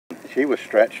she was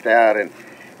stretched out, and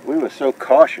we were so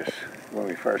cautious when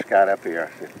we first got up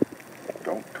here. I said,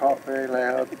 don't talk very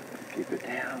loud, keep it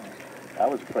down. I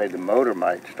was afraid the motor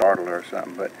might startle her or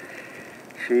something, but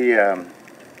she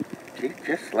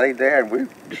just laid there, and we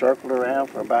circled around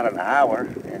for about an hour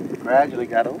and gradually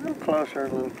got a little closer, a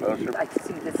little closer. I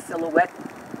see this silhouette.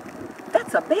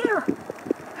 That's a bear.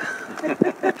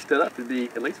 Stood up to be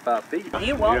at least 5 feet.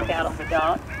 You walked out on the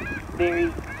dock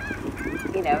very,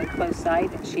 you know, in close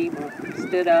sight, and she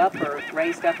stood up or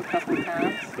raised up a couple of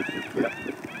times. Yep,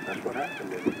 that's what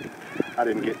happened. I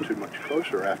didn't get too much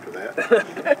closer after that.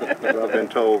 But I've been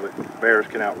told that bears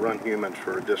can outrun humans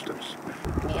for a distance.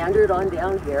 Meandered on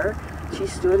down here. She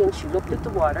stood and she looked at the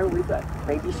water. We thought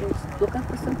maybe she was looking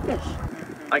for some fish.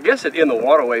 I guess in the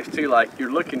waterways too, like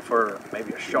you're looking for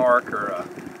maybe a shark or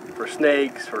for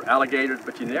snakes or alligators,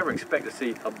 but you never expect to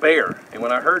see a bear. And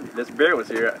when I heard this bear was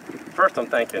here, first I'm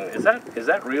thinking, is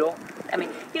that real? I mean,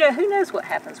 you know, who knows what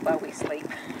happens while we sleep,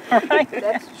 right?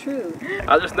 That's true.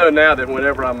 I just know now that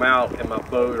whenever I'm out in my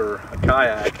boat or a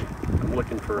kayak, I'm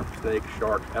looking for snakes,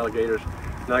 sharks, alligators,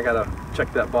 and I gotta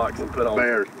check that box and put on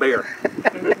bear.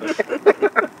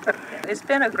 It's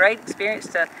been a great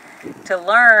experience to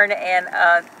learn, and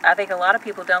I think a lot of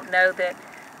people don't know that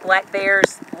black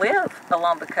bears live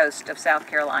along the coast of South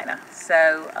Carolina.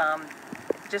 So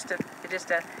just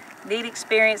a neat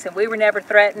experience, and we were never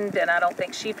threatened, and I don't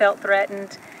think she felt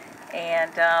threatened.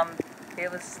 And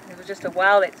it was just a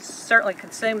wild. It certainly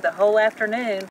consumed the whole afternoon.